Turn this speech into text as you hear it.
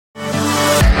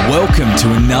Welcome to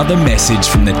another message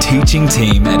from the teaching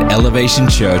team at Elevation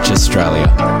Church Australia.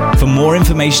 For more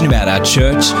information about our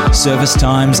church, service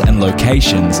times and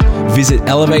locations, visit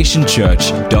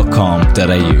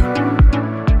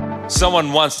elevationchurch.com.au.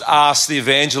 Someone once asked the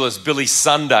evangelist Billy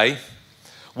Sunday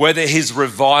whether his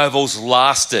revivals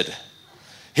lasted.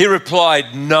 He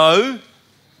replied, "No,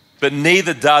 but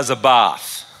neither does a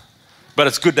bath. But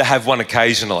it's good to have one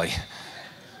occasionally."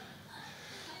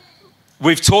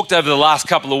 We've talked over the last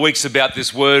couple of weeks about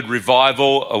this word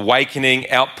revival,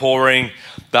 awakening, outpouring,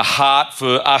 the heart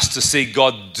for us to see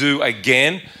God do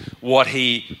again what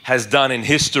he has done in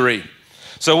history.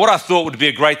 So what I thought would be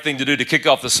a great thing to do to kick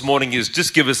off this morning is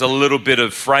just give us a little bit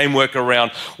of framework around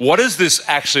what does this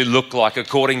actually look like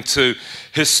according to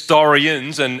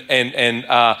historians and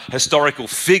historical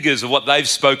figures of what they've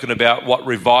spoken about what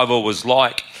revival was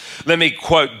like. Let me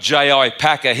quote J.I.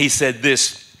 Packer. He said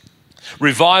this: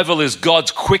 "Revival is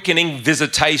God's quickening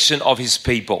visitation of his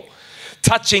people,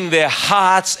 touching their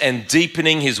hearts and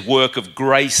deepening his work of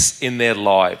grace in their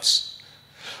lives."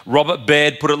 Robert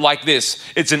Baird put it like this: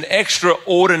 "It's an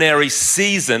extraordinary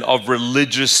season of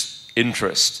religious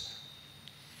interest."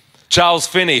 Charles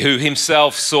Finney, who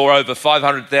himself saw over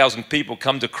 500,000 people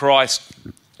come to Christ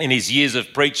in his years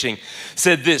of preaching,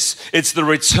 said this: "It's the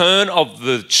return of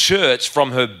the church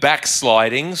from her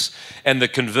backslidings and the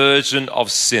conversion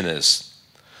of sinners."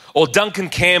 Or Duncan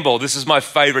Campbell, this is my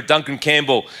favorite, Duncan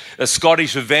Campbell, a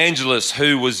Scottish evangelist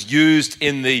who was used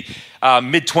in the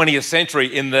mid-20th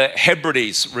century in the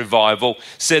Hebrides revival,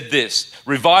 said this: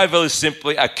 "Revival is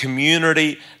simply a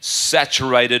community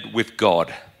saturated with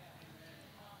God."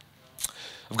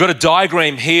 I've got a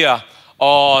diagram here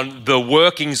on the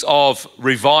workings of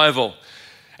revival,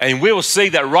 and we will see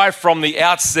that right from the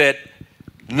outset,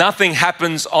 nothing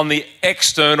happens on the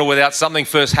external without something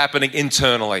first happening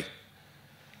internally.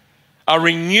 A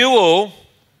renewal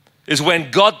is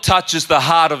when God touches the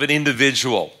heart of an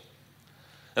individual.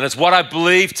 And it's what I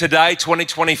believe today,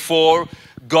 2024,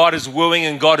 God is wooing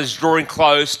and God is drawing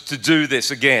close to do this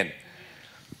again.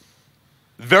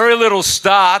 Very little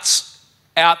starts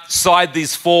outside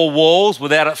these four walls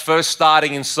without it first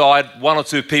starting inside one or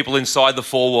two people inside the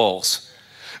four walls.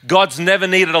 God's never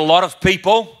needed a lot of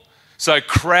people, so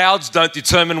crowds don't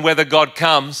determine whether God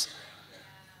comes.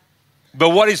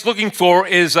 But what he's looking for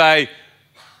is a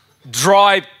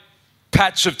dry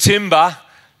patch of timber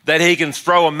that he can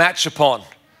throw a match upon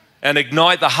and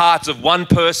ignite the hearts of one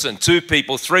person, two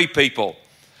people, three people.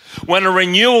 When a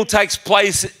renewal takes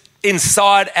place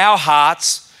inside our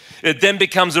hearts, it then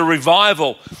becomes a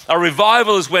revival. A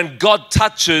revival is when God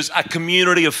touches a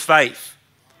community of faith.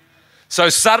 So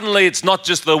suddenly it's not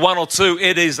just the one or two,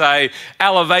 it is a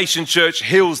Elevation Church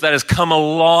Hills that has come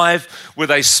alive with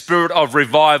a spirit of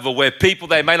revival where people,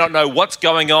 they may not know what's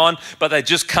going on, but they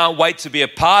just can't wait to be a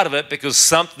part of it because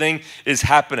something is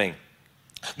happening.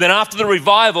 Then after the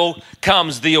revival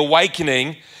comes the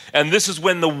awakening, and this is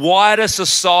when the wider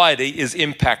society is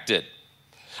impacted.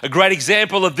 A great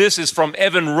example of this is from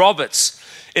Evan Roberts.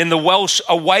 In the Welsh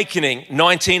Awakening,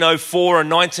 1904 and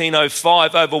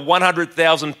 1905, over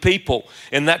 100,000 people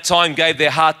in that time gave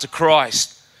their heart to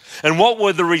Christ. And what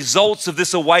were the results of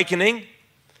this awakening?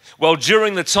 Well,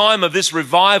 during the time of this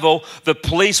revival, the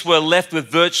police were left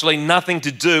with virtually nothing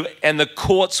to do and the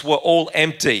courts were all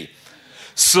empty.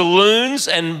 Saloons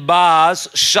and bars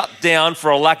shut down for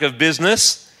a lack of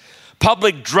business.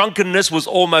 Public drunkenness was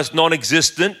almost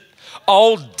non-existent.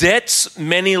 Old debts,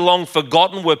 many long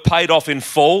forgotten, were paid off in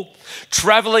full.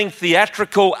 Traveling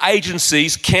theatrical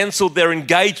agencies cancelled their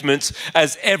engagements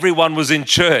as everyone was in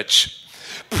church.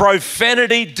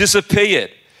 Profanity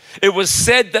disappeared. It was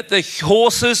said that the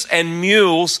horses and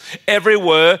mules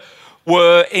everywhere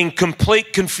were in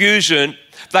complete confusion.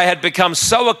 They had become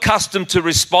so accustomed to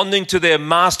responding to their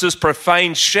master's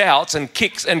profane shouts and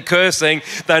kicks and cursing,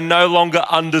 they no longer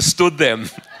understood them.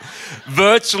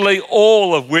 Virtually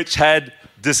all of which had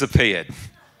disappeared.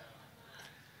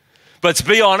 But to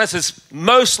be honest, it's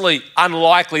mostly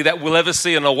unlikely that we'll ever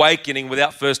see an awakening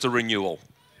without first a renewal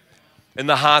in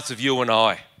the hearts of you and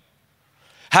I.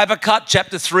 Habakkuk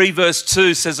chapter 3 verse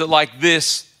 2 says it like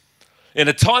this: "In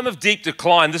a time of deep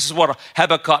decline," this is what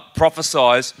Habakkuk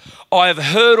prophesies, "I have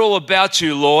heard all about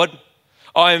you, Lord.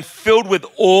 I am filled with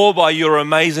awe by your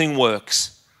amazing works."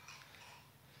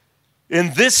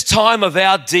 In this time of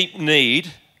our deep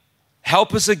need,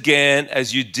 help us again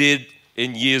as you did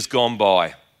in years gone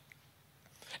by.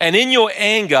 And in your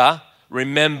anger,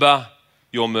 remember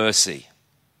your mercy.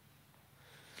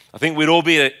 I think we'd all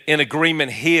be in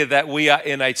agreement here that we are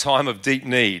in a time of deep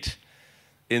need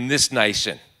in this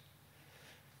nation.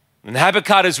 And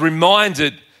Habakkuk is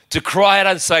reminded to cry out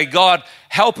and say, God,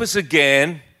 help us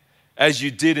again as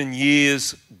you did in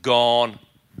years gone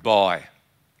by.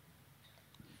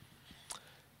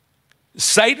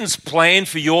 Satan's plan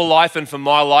for your life and for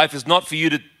my life is not for you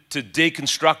to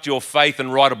deconstruct your faith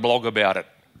and write a blog about it.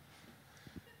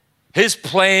 His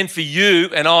plan for you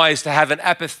and I is to have an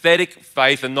apathetic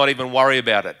faith and not even worry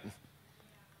about it.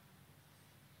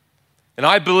 And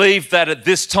I believe that at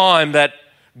this time that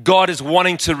God is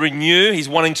wanting to renew, He's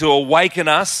wanting to awaken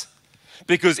us,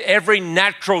 because every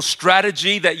natural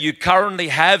strategy that you currently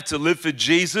have to live for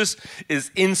Jesus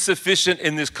is insufficient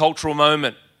in this cultural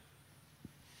moment.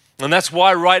 And that's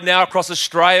why right now across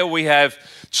Australia we have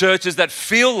churches that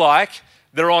feel like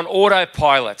they're on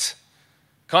autopilot,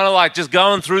 kind of like just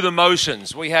going through the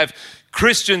motions. We have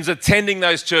Christians attending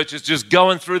those churches just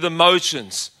going through the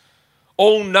motions,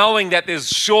 all knowing that there's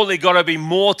surely got to be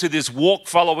more to this walk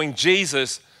following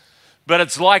Jesus. But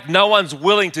it's like no one's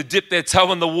willing to dip their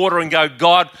toe in the water and go,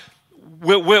 God,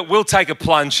 we'll take a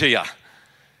plunge here.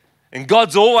 And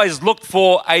God's always looked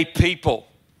for a people.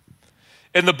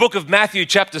 In the book of Matthew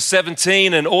chapter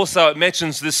 17, and also it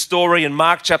mentions this story in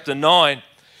Mark chapter 9,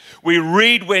 we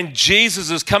read when Jesus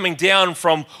is coming down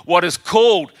from what is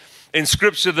called in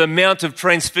Scripture the Mount of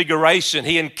Transfiguration.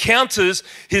 He encounters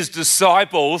his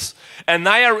disciples and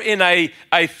they are in a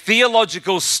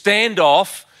theological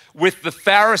standoff with the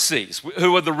Pharisees,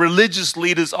 who are the religious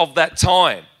leaders of that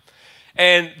time.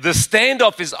 And the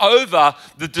standoff is over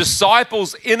the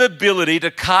disciples' inability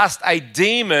to cast a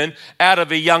demon out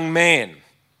of a young man.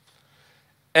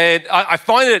 And I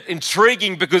find it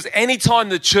intriguing because anytime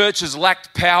the church has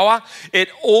lacked power, it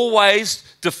always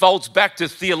defaults back to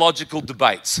theological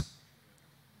debates.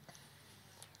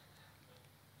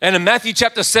 And in Matthew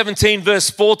chapter 17, verse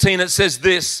 14, it says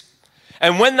this,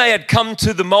 "And when they had come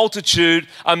to the multitude,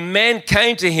 a man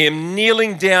came to him,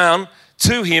 kneeling down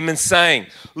to him and saying,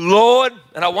 'Lord,'"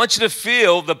 and I want you to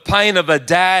feel the pain of a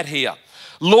dad here,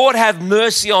 "'Lord, have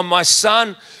mercy on my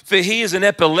son, for he is an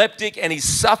epileptic and he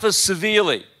suffers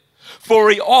severely. For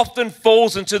he often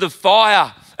falls into the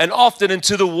fire and often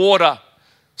into the water.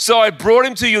 So I brought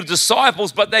him to your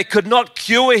disciples, but they could not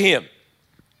cure him.'"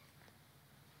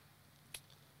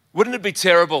 Wouldn't it be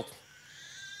terrible?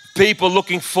 People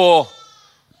looking for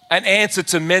an answer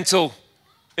to mental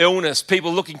illness,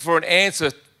 people looking for an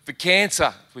answer for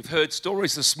cancer. We've heard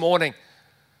stories this morning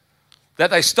that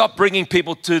they stop bringing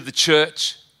people to the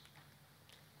church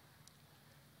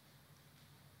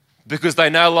because they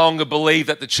no longer believe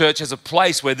that the church has a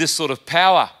place where this sort of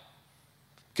power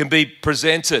can be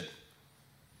presented.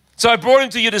 "So I brought him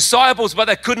to your disciples, but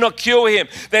they could not cure him.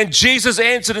 Then Jesus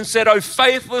answered and said, 'O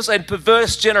faithless and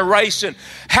perverse generation,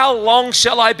 how long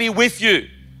shall I be with you?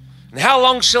 And how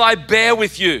long shall I bear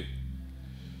with you?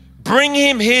 Bring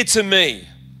him here to me.'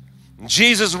 And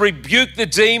Jesus rebuked the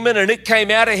demon, and it came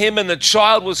out of him, and the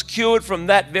child was cured from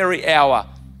that very hour.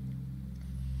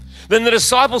 Then the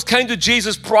disciples came to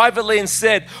Jesus privately and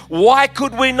said, 'Why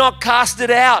could we not cast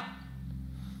it out?'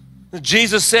 And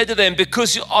Jesus said to them,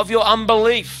 'Because of your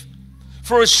unbelief.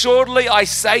 For assuredly I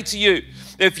say to you,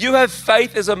 if you have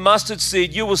faith as a mustard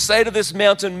seed, you will say to this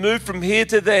mountain, move from here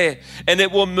to there, and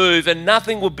it will move, and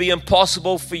nothing will be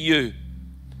impossible for you.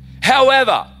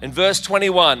 However,'" in verse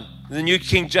 21, in the New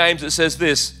King James, it says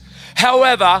this,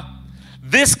 "However,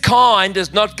 this kind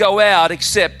does not go out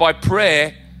except by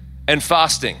prayer and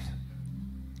fasting."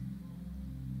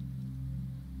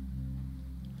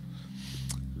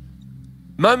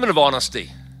 Moment of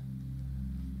honesty.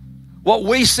 What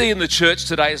we see in the church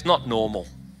today is not normal.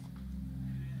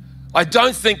 I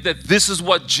don't think that this is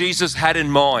what Jesus had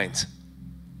in mind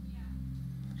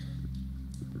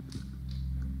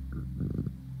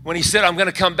when he said, "I'm going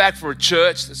to come back for a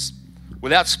church that's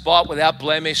without spot, without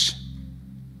blemish."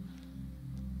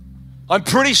 I'm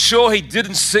pretty sure he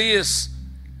didn't see us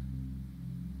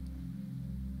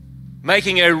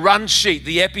making a run sheet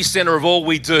the epicenter of all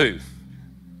we do,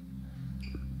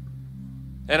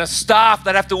 and a staff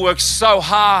that have to work so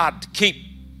hard to keep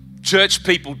church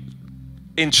people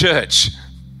in church.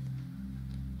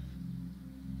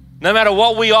 No matter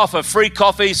what we offer, free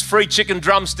coffees, free chicken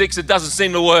drumsticks, it doesn't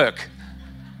seem to work.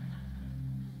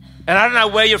 And I don't know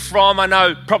where you're from. I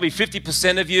know probably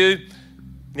 50% of you.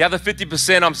 The other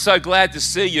 50%, I'm so glad to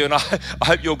see you, and I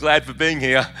hope you're glad for being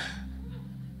here.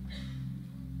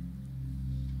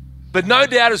 But no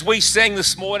doubt, as we sang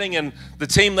this morning and the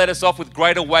team led us off with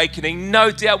Great Awakening,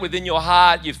 no doubt within your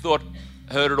heart you've thought,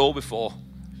 heard it all before.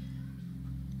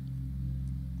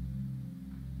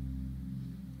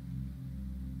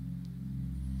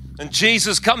 And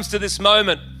Jesus comes to this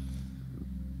moment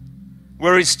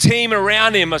where his team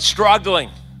around him are struggling.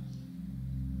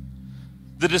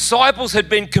 The disciples had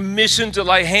been commissioned to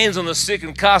lay hands on the sick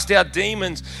and cast out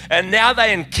demons, and now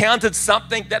they encountered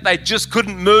something that they just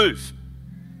couldn't move.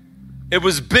 It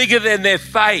was bigger than their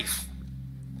faith.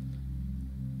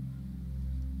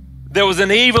 There was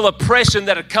an evil oppression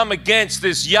that had come against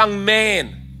this young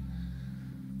man.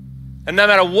 And no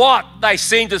matter what they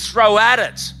seemed to throw at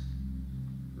it,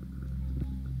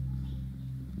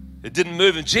 it didn't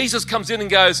move. And Jesus comes in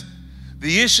and goes,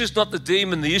 the issue is not the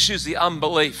demon, the issue is the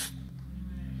unbelief.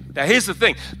 Now here's the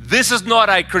thing. This is not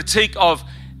a critique of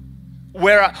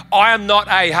where I am not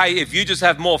a, hey, if you just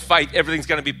have more faith, everything's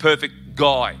going to be perfect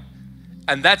guy.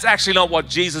 And that's actually not what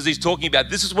Jesus is talking about.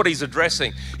 This is what he's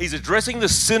addressing. He's addressing the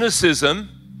cynicism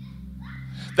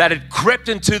that had crept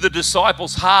into the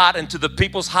disciples' heart and to the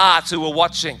people's hearts who were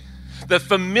watching. The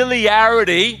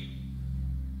familiarity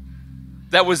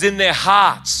that was in their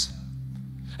hearts.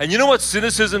 And you know what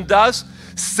cynicism does?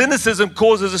 Cynicism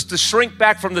causes us to shrink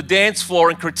back from the dance floor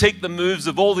and critique the moves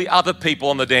of all the other people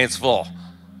on the dance floor.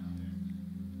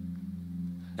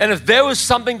 And if there was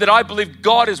something that I believe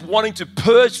God is wanting to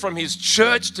purge from his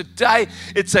church today,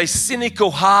 it's a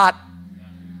cynical heart.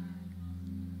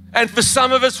 And for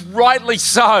some of us, rightly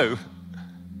so.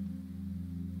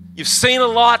 You've seen a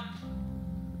lot,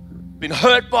 been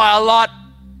hurt by a lot,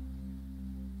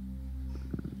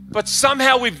 but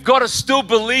somehow we've got to still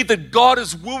believe that God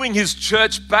is wooing his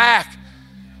church back.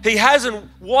 He hasn't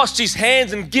washed his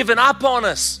hands and given up on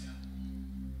us.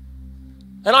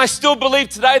 And I still believe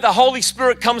today the Holy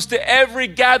Spirit comes to every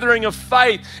gathering of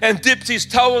faith and dips his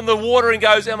toe in the water and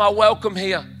goes, am I welcome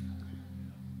here?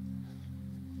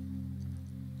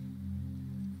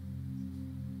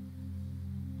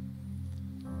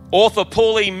 Author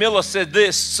Paul E. Miller said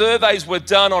this: surveys were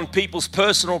done on people's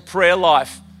personal prayer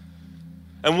life.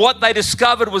 And what they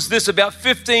discovered was this: about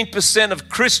 15% of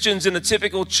Christians in a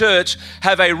typical church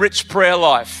have a rich prayer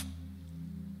life.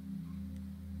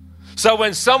 So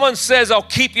when someone says, I'll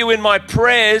keep you in my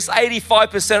prayers,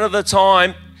 85% of the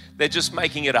time, they're just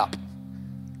making it up.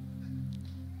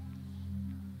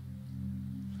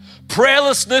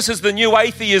 Prayerlessness is the new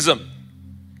atheism.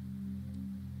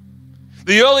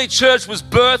 The early church was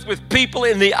birthed with people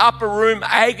in the upper room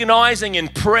agonizing in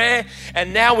prayer,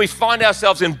 and now we find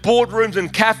ourselves in boardrooms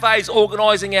and cafes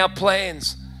organizing our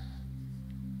plans.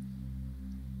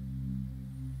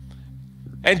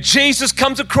 And Jesus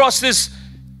comes across this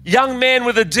young man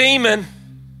with a demon,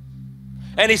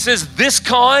 and he says, this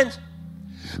kind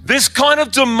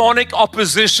of demonic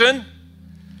opposition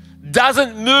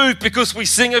doesn't move because we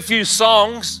sing a few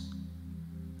songs,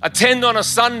 attend on a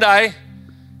Sunday,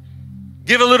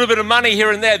 give a little bit of money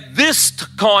here and there. This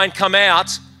kind come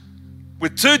out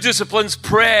with two disciplines,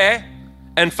 prayer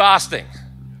and fasting.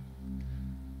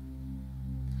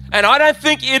 And I don't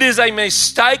think it is a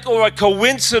mistake or a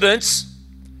coincidence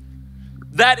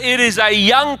that it is a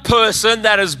young person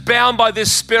that is bound by this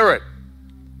spirit.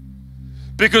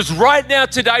 Because right now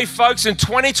today, folks, in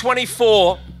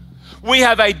 2024, we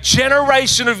have a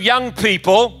generation of young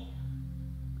people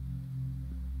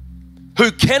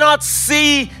who cannot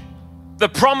see the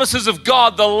promises of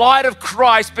God, the light of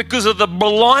Christ, because of the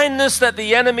blindness that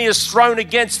the enemy has thrown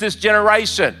against this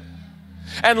generation.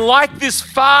 And like this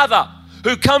father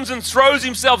who comes and throws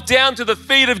himself down to the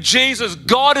feet of Jesus,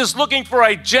 God is looking for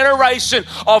a generation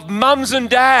of mums and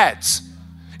dads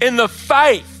in the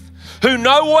faith who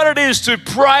know what it is to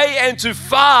pray and to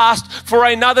fast for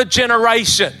another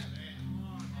generation.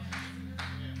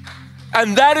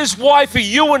 And that is why for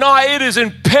you and I, it is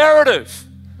imperative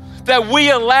that we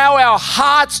allow our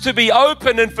hearts to be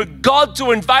open and for God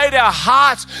to invade our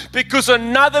hearts, because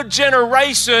another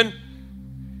generation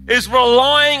is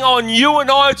relying on you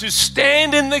and I to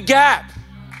stand in the gap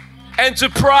and to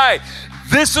pray.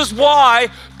 This is why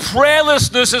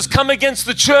prayerlessness has come against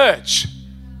the church.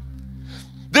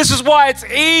 This is why it's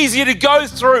easy to go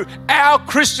through our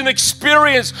Christian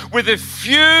experience with a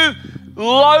few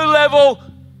low-level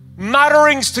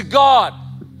mutterings to God,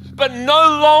 but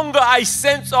no longer a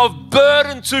sense of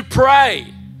burden to pray,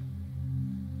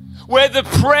 where the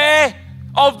prayer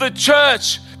of the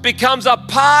church becomes a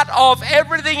part of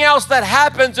everything else that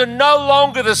happens and no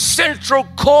longer the central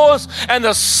cause and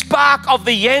the spark of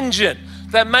the engine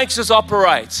that makes us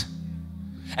operate.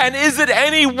 And is it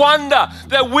any wonder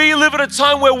that we live at a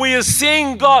time where we are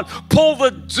seeing God pull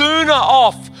the doona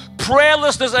off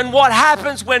prayerlessness? And what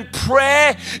happens when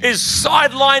prayer is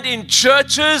sidelined in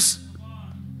churches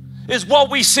is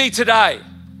what we see today.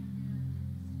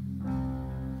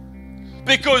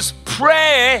 Because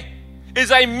prayer is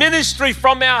a ministry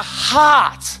from our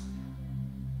heart.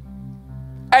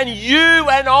 And you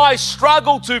and I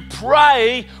struggle to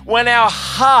pray when our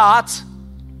heart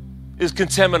is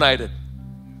contaminated.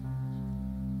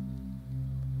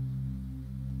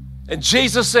 And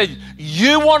Jesus said,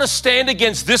 you want to stand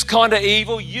against this kind of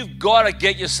evil, you've got to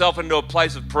get yourself into a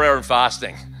place of prayer and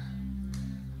fasting.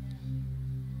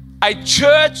 A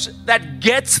church that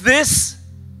gets this,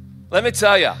 let me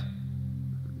tell you,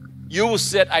 you will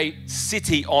set a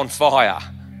city on fire.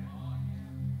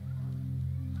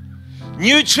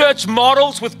 New church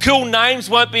models with cool names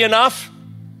won't be enough.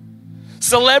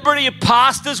 Celebrity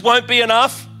pastors won't be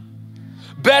enough.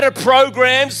 Better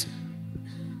programs,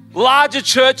 larger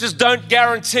churches don't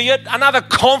guarantee it. Another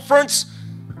conference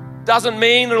doesn't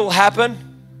mean it'll happen.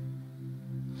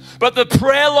 But the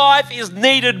prayer life is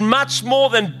needed much more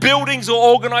than buildings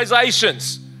or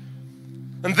organizations.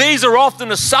 And these are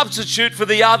often a substitute for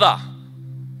the other.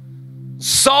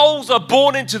 Souls are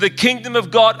born into the kingdom of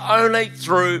God only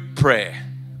through prayer.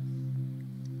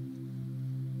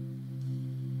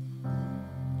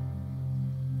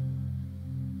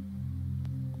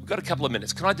 We've got a couple of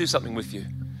minutes. Can I do something with you?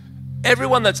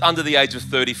 Everyone that's under the age of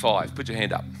 35, put your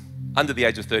hand up. Under the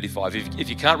age of 35. If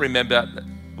you can't remember,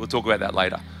 we'll talk about that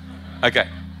later. Okay,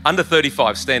 under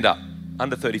 35, stand up.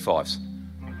 Under 35s.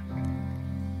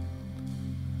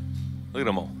 Look at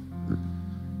them all.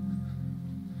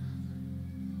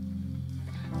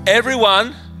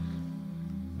 Everyone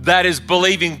that is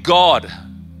believing God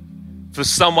for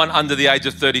someone under the age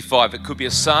of 35, it could be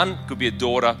a son, could be a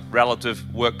daughter,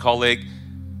 relative, work colleague,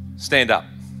 stand up.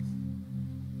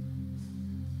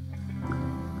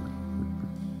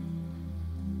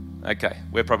 Okay,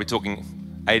 we're probably talking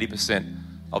 80%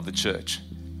 of the church.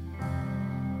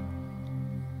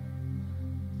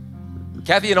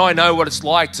 Kathy and I know what it's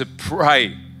like to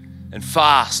pray and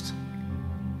fast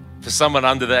for someone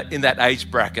in that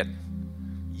age bracket,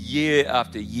 year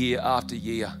after year after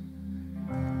year.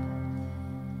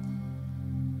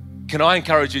 Can I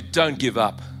encourage you, don't give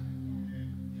up.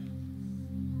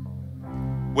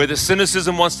 Where the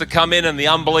cynicism wants to come in and the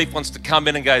unbelief wants to come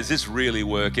in and go, is this really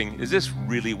working? Is this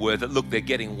really worth it? Look, they're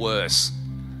getting worse.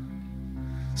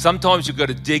 Sometimes you've got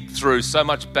to dig through so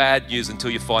much bad news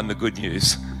until you find the good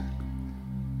news.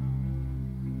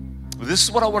 Well, this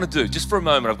is what I want to do, just for a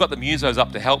moment. I've got the musos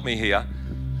up to help me here,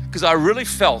 because I really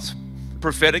felt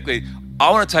prophetically,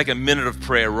 I want to take a minute of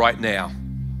prayer right now.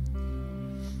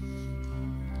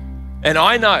 And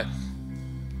I know,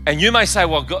 and you may say,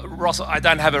 well, God, Ross, I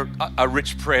don't have a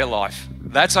rich prayer life.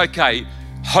 That's okay.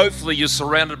 Hopefully you're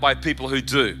surrounded by people who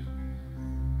do.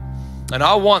 And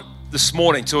I want this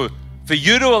morning for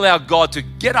you to allow God to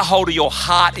get a hold of your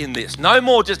heart in this. No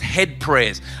more just head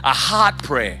prayers, a heart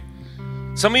prayer.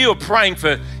 Some of you are praying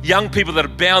for young people that are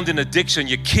bound in addiction,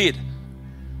 your kid.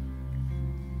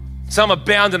 Some are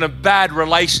bound in a bad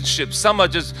relationship. Some are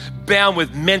just bound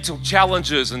with mental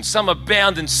challenges, and some are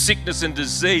bound in sickness and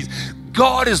disease.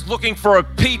 God is looking for a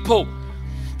people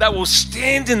that will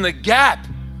stand in the gap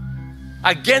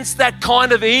against that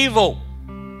kind of evil.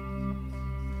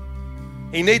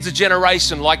 He needs a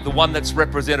generation like the one that's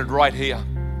represented right here.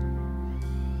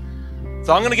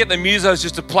 So I'm going to get the musos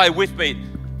just to play with me.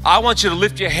 I want you to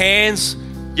lift your hands,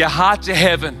 your heart to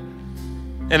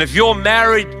heaven. And if you're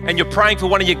married and you're praying for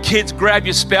one of your kids, grab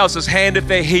your spouse's hand if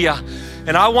they're here.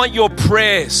 And I want your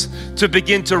prayers to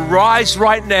begin to rise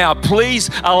right now. Please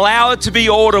allow it to be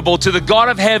audible to the God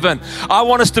of heaven. I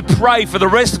want us to pray for the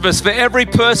rest of us, for every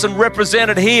person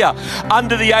represented here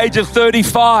under the age of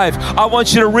 35. I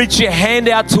want you to reach your hand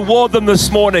out toward them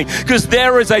this morning, because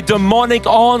there is a demonic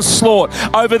onslaught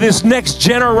over this next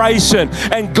generation.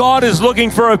 And God is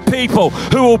looking for a people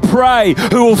who will pray,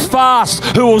 who will fast,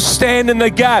 who will stand in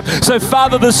the gap. So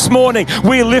Father, this morning,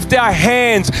 we lift our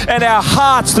hands and our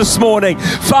hearts this morning.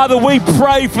 Father, we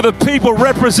pray for the people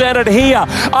represented here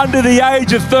under the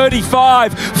age of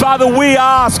 35. Father, we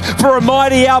ask for a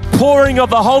mighty outpouring of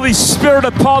the Holy Spirit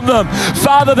upon them.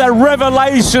 Father, that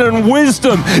revelation and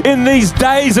wisdom in these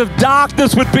days of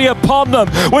darkness would be upon them.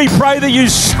 We pray that you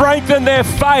strengthen their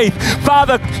faith.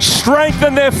 Father,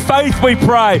 strengthen their faith, we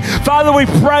pray. Father, we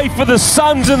pray for the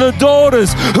sons and the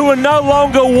daughters who are no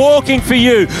longer walking for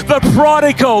you, the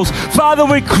prodigals. Father,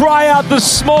 we cry out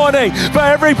this morning for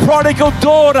every prodigal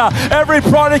daughter, every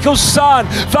prodigal son,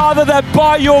 Father, that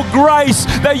by your grace,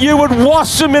 that you would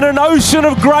wash them in an ocean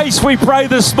of grace, we pray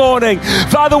this morning.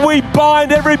 Father, we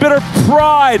bind every bit of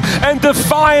pride and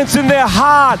defiance in their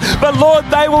heart, but Lord,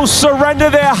 they will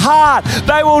surrender their heart.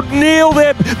 They will kneel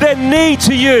their knee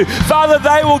to you. Father,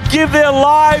 they will give their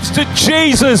lives to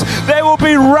Jesus. There will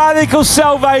be radical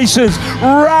salvations,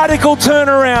 radical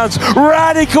turnarounds,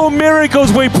 radical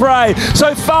miracles, we pray.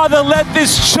 So Father, let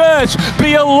this church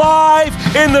be alive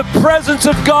in the presence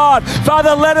of God.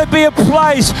 Father, let it be a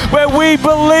place where we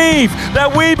believe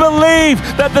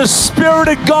that the Spirit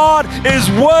of God is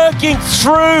working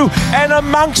through and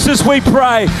amongst us, we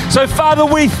pray. So, Father,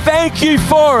 we thank you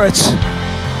for it.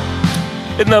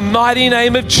 In the mighty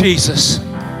name of Jesus.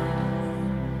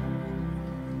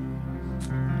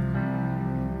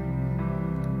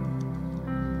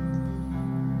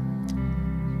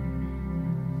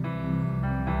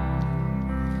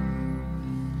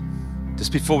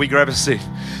 Just before we grab a seat,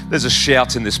 there's a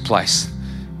shout in this place.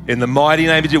 In the mighty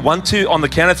name of Jesus. 1, 2, on the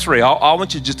count of 3, I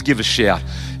want you just to give a shout.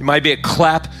 It may be a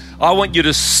clap. I want you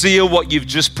to seal what you've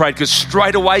just prayed, because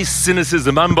straight away,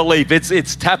 cynicism, unbelief,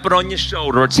 it's tapping on your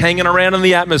shoulder. It's hanging around in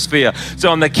the atmosphere.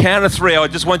 So on the count of 3, I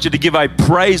just want you to give a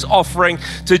praise offering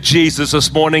to Jesus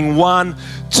this morning. 1,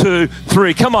 2,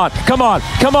 3. Come on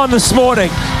this morning.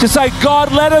 Just say,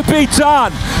 God, let it be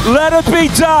done. Let it be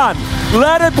done.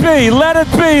 Let it be, let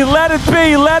it be, let it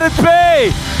be, let it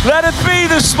be. Let it be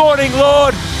this morning,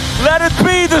 Lord. Let it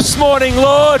be this morning,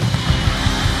 Lord.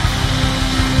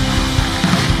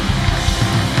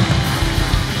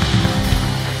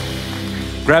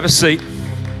 Grab a seat.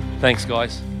 Thanks,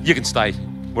 guys. You can stay.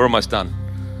 We're almost done.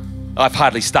 I've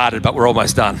hardly started, but we're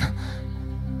almost done.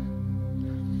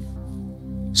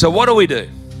 So what do we do?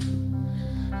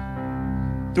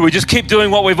 Do we just keep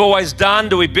doing what we've always done?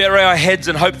 Do we bury our heads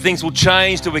and hope things will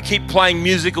change? Do we keep playing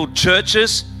musical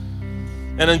churches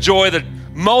and enjoy the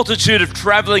multitude of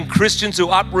traveling Christians who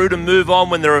uproot and move on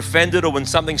when they're offended or when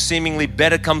something seemingly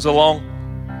better comes along?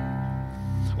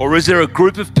 Or is there a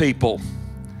group of people,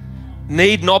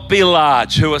 need not be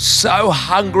large, who are so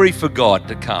hungry for God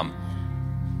to come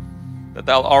that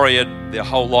they'll orient their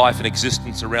whole life and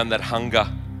existence around that hunger?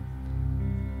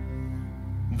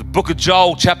 The book of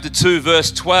Joel, chapter 2,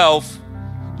 verse 12,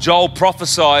 Joel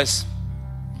prophesies,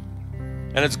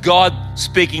 and it's God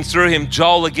speaking through him.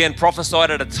 Joel again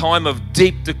prophesied at a time of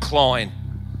deep decline.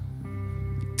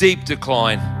 Deep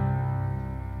decline.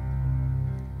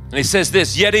 And he says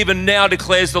this, "Yet even now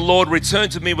declares the Lord, return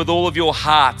to me with all of your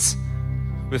hearts,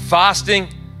 with fasting,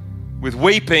 with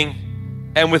weeping,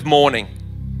 and with mourning.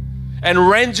 And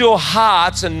rend your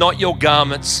hearts and not your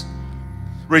garments.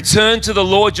 Return to the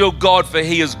Lord your God, for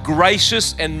he is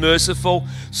gracious and merciful,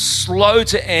 slow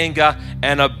to anger,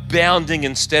 and abounding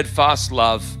in steadfast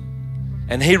love.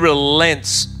 And he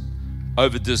relents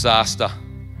over disaster."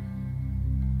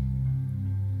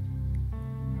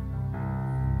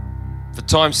 For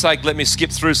time's sake, let me skip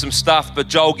through some stuff, but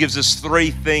Joel gives us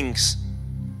 3 things.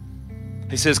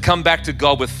 He says, come back to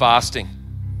God with fasting.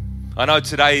 I know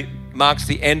today marks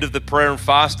the end of the prayer and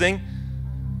fasting,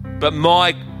 but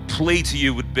my plea to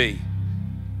you would be,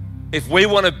 if we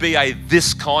want to be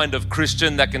this kind of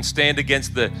Christian that can stand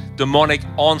against the demonic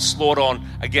onslaught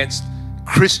against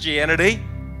Christianity,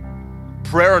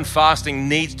 prayer and fasting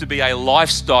needs to be a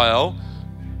lifestyle,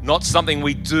 not something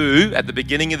we do at the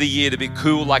beginning of the year to be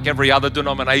cool like every other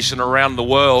denomination around the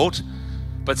world,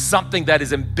 but something that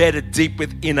is embedded deep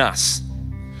within us.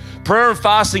 Prayer and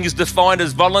fasting is defined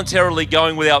as voluntarily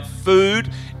going without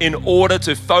food in order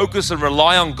to focus and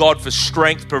rely on God for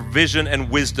strength, provision,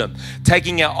 and wisdom,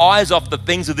 taking our eyes off the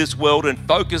things of this world and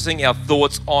focusing our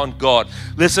thoughts on God.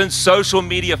 Listen, social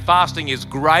media fasting is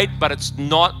great, but it's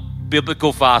not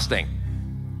biblical fasting.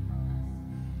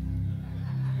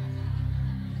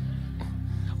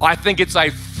 I think it's a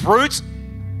fruit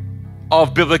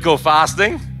of biblical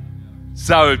fasting,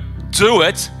 so do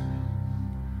it.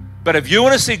 But if you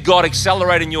want to see God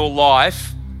accelerate in your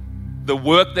life, the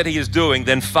work that he is doing,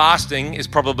 then fasting is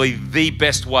probably the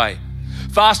best way.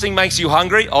 Fasting makes you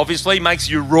hungry, obviously, makes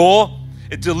you raw.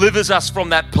 It delivers us from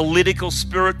that political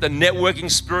spirit, the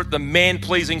networking spirit, the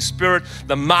man-pleasing spirit,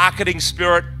 the marketing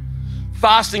spirit.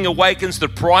 Fasting awakens the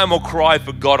primal cry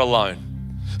for God alone.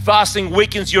 Fasting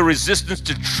weakens your resistance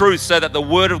to truth so that the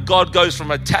word of God goes from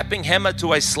a tapping hammer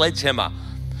to a sledgehammer.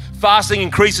 Fasting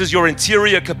increases your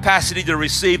interior capacity to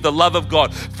receive the love of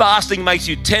God. Fasting makes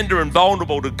you tender and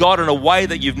vulnerable to God in a way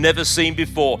that you've never seen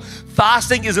before.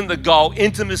 Fasting isn't the goal.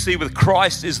 Intimacy with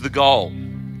Christ is the goal.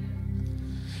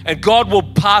 And God will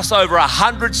pass over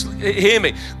 100, hear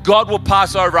me, God will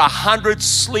pass over 100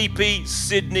 sleepy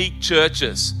Sydney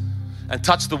churches and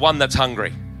touch the one that's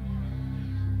hungry.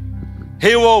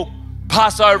 He will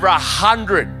pass over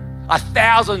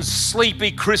 1,000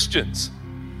 sleepy Christians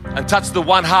and touch the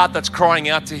one heart that's crying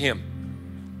out to him.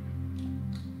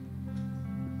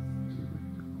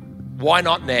 Why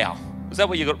not now? Is that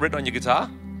what you got written on your guitar?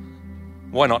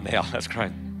 Why not now? That's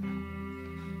great.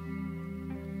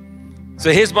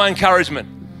 So here's my encouragement,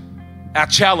 our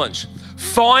challenge.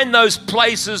 Find those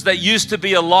places that used to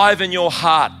be alive in your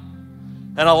heart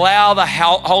and allow the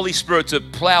Holy Spirit to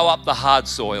plow up the hard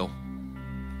soil.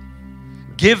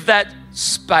 Give that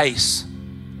space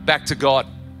back to God.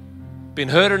 Been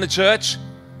hurt in the church?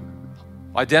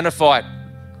 Identify it.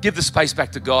 Give the space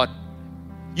back to God.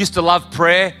 Used to love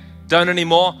prayer, don't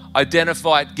anymore?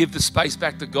 Identify it. Give the space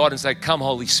back to God and say, come,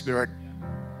 Holy Spirit.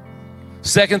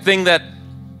 Second thing that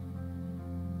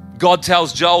God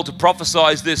tells Joel to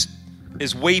prophesy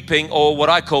is weeping, or what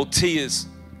I call tears.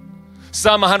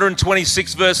 Psalm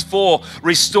 126 verse 4,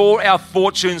 restore our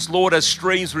fortunes, Lord, as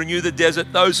streams renew the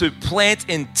desert. Those who plant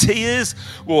in tears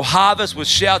will harvest with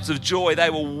shouts of joy. They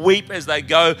will weep as they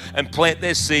go and plant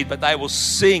their seed, but they will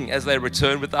sing as they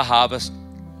return with the harvest.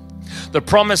 The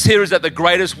promise here is that the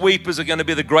greatest weepers are going to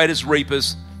be the greatest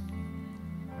reapers.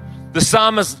 The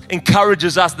psalmist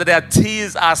encourages us that our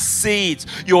tears are seeds.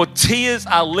 Your tears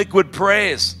are liquid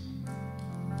prayers.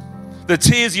 The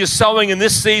tears you're sowing in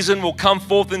this season will come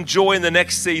forth in joy in the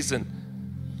next season.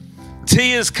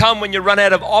 Tears come when you run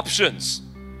out of options.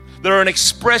 They're an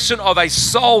expression of a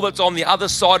soul that's on the other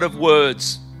side of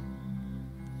words.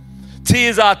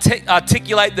 Tears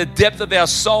articulate the depth of our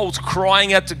souls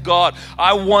crying out to God.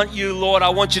 I want you, Lord. I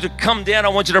want you to come down. I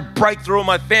want you to break through in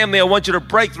my family. I want you to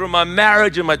break through in my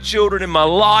marriage, in my children, in my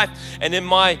life, and in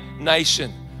my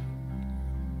nation.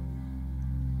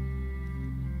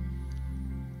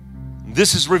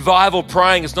 This is revival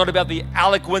praying. It's not about the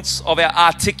eloquence of our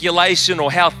articulation or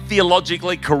how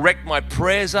theologically correct my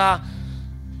prayers are,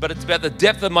 but it's about the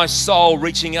depth of my soul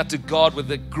reaching out to God with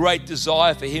a great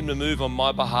desire for Him to move on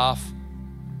my behalf.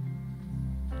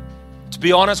 To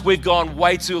be honest, we've gone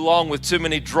way too long with too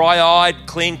many dry-eyed,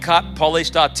 clean-cut,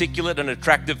 polished, articulate, and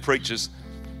attractive preachers.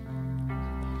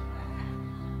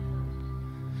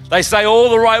 They say all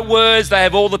the right words, they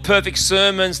have all the perfect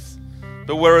sermons,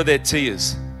 but where are their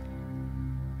tears?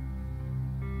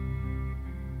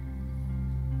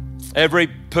 Every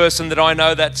person that I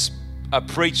know that's a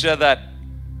preacher that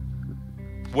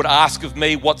would ask of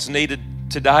me what's needed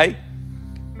today,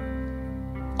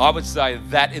 I would say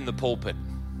that in the pulpit.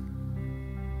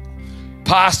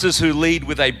 Pastors who lead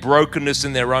with a brokenness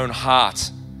in their own heart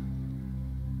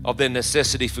of their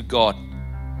necessity for God.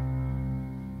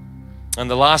 And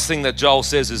the last thing that Joel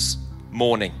says is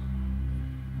mourning.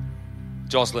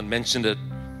 Jocelyn mentioned it.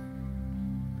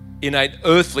 In an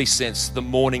earthly sense, the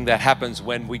mourning that happens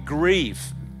when we grieve.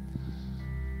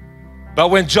 But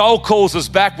when Joel calls us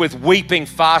back with weeping,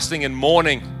 fasting, and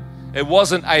mourning, it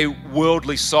wasn't a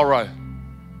worldly sorrow.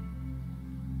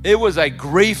 It was a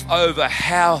grief over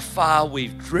how far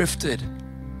we've drifted.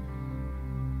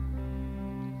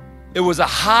 It was a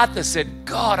heart that said,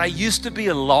 God, I used to be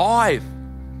alive.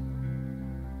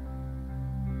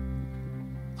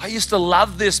 I used to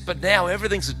love this, but now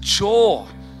everything's a chore.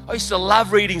 I used to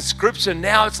love reading scripture.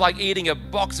 Now it's like eating a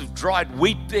box of dried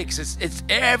wheat bix. It's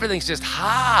everything's just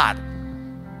hard.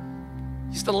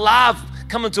 I used to love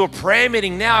coming to a prayer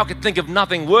meeting. Now I could think of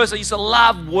nothing worse. I used to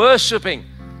love worshiping.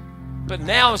 But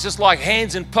now it's just like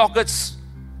hands in pockets,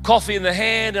 coffee in the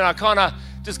hand, and I kind of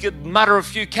just mutter a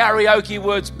few karaoke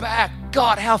words back.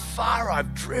 God, how far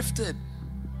I've drifted.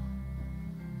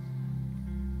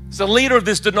 As a leader of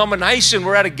this denomination,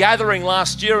 we're at a gathering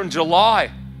last year in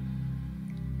July.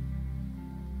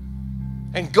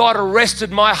 And God arrested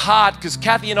my heart because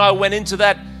Kathy and I went into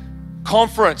that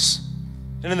conference.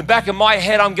 And in the back of my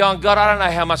head, I'm going, God, I don't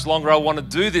know how much longer I want to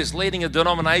do this. Leading a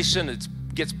denomination, it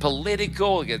gets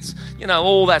political, it gets,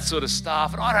 all that sort of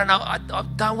stuff. And I don't know, I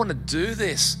don't want to do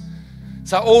this.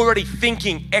 So already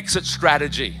thinking exit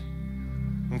strategy.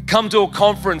 And come to a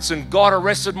conference and God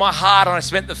arrested my heart, and I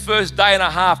spent the first day and a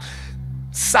half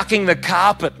sucking the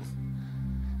carpet,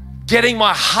 getting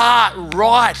my heart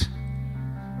right.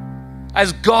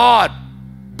 As God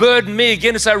burdened me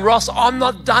again to say, Ross, I'm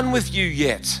not done with you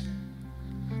yet.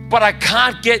 But I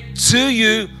can't get to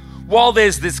you while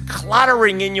there's this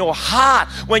cluttering in your heart,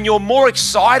 when you're more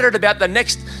excited about the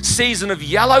next season of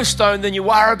Yellowstone than you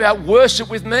are about worship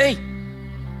with me.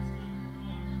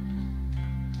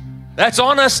 That's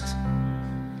honest.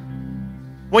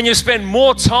 When you spend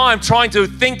more time trying to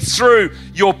think through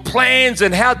your plans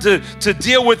and how to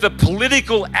deal with the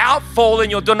political outfall in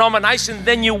your denomination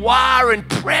than you are in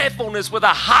prayerfulness with a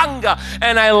hunger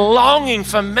and a longing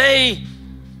for me.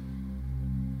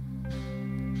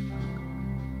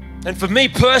 And for me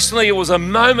personally, it was a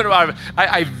moment of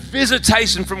a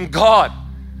visitation from God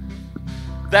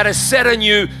that has set a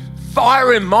new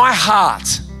fire in my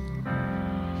heart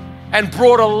and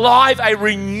brought alive a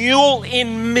renewal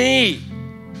in me.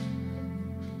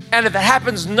 And if it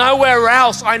happens nowhere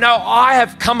else, I know I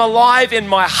have come alive in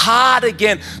my heart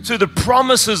again to the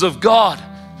promises of God.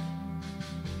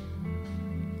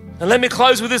 And let me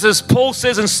close with this, as Paul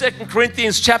says in 2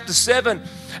 Corinthians chapter 7,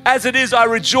 as it is, I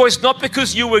rejoice not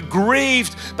because you were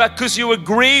grieved, but because you were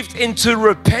grieved into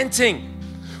repenting.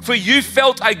 For you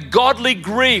felt a godly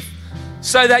grief,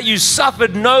 so that you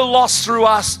suffered no loss through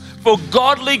us. For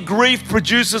godly grief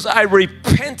produces a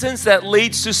repentance that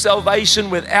leads to salvation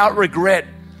without regret,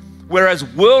 whereas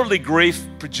worldly grief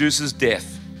produces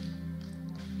death.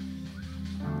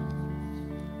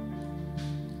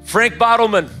 Frank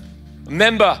Bartleman, a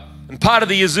member and part of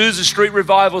the Azusa Street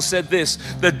Revival, said this: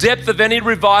 the depth of any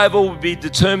revival will be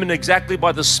determined exactly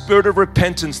by the spirit of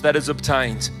repentance that is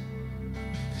obtained.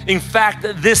 In fact,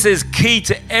 this is key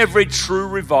to every true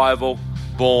revival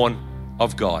born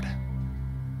of God.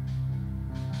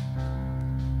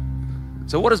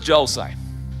 So what does Joel say?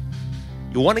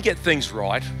 You want to get things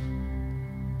right?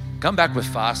 Come back with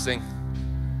fasting.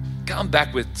 Come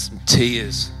back with some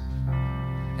tears.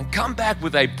 And come back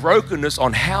with a brokenness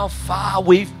on how far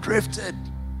we've drifted.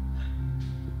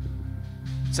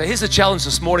 So here's the challenge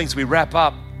this morning as we wrap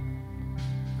up.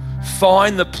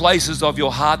 Find the places of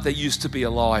your heart that used to be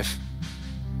alive.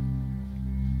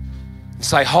 And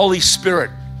say, Holy Spirit,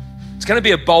 it's going to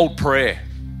be a bold prayer.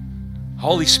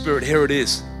 Holy Spirit, here it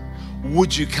is.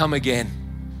 Would you come again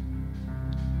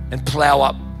and plow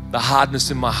up the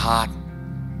hardness in my heart?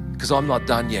 Because I'm not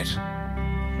done yet.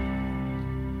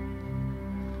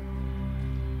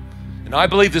 And I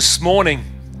believe this morning,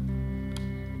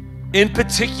 in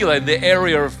particular in the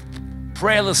area of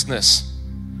prayerlessness,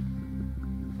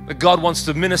 that God wants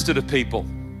to minister to people.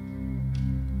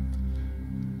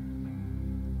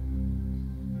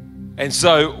 And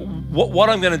so what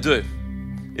I'm going to do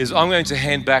is I'm going to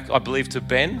hand back, I believe, to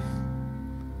Ben.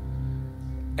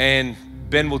 And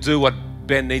Ben will do what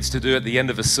Ben needs to do at the end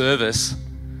of a service.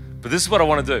 But this is what I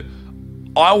want to do.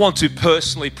 I want to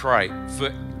personally pray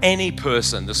for any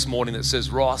person this morning that says,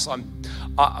 Ross,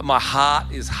 my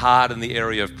heart is hard in the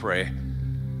area of prayer.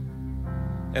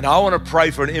 And I want to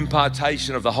pray for an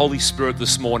impartation of the Holy Spirit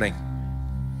this morning.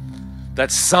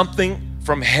 That something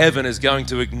from heaven is going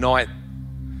to ignite.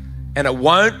 And it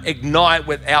won't ignite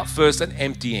without first an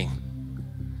emptying.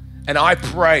 And I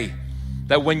pray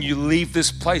that when you leave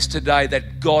this place today,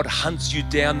 that God hunts you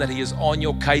down, that He is on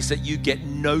your case, that you get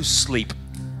no sleep.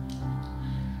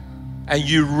 And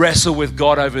you wrestle with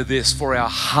God over this for our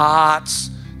hearts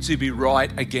to be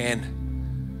right again.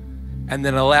 And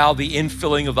then allow the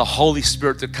infilling of the Holy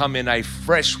Spirit to come in a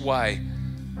fresh way.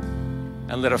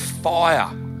 And let a fire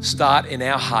start in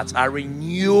our hearts, a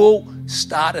renewal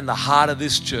start in the heart of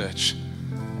this church.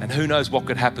 And who knows what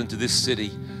could happen to this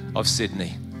city of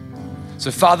Sydney.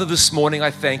 So Father, this morning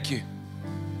I thank you.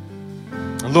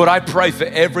 And Lord, I pray for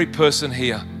every person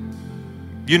here.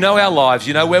 You know our lives,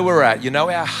 you know where we're at, you know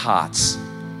our hearts.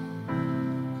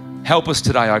 Help us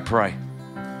today, I pray.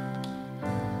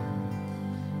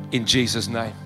 In Jesus' name.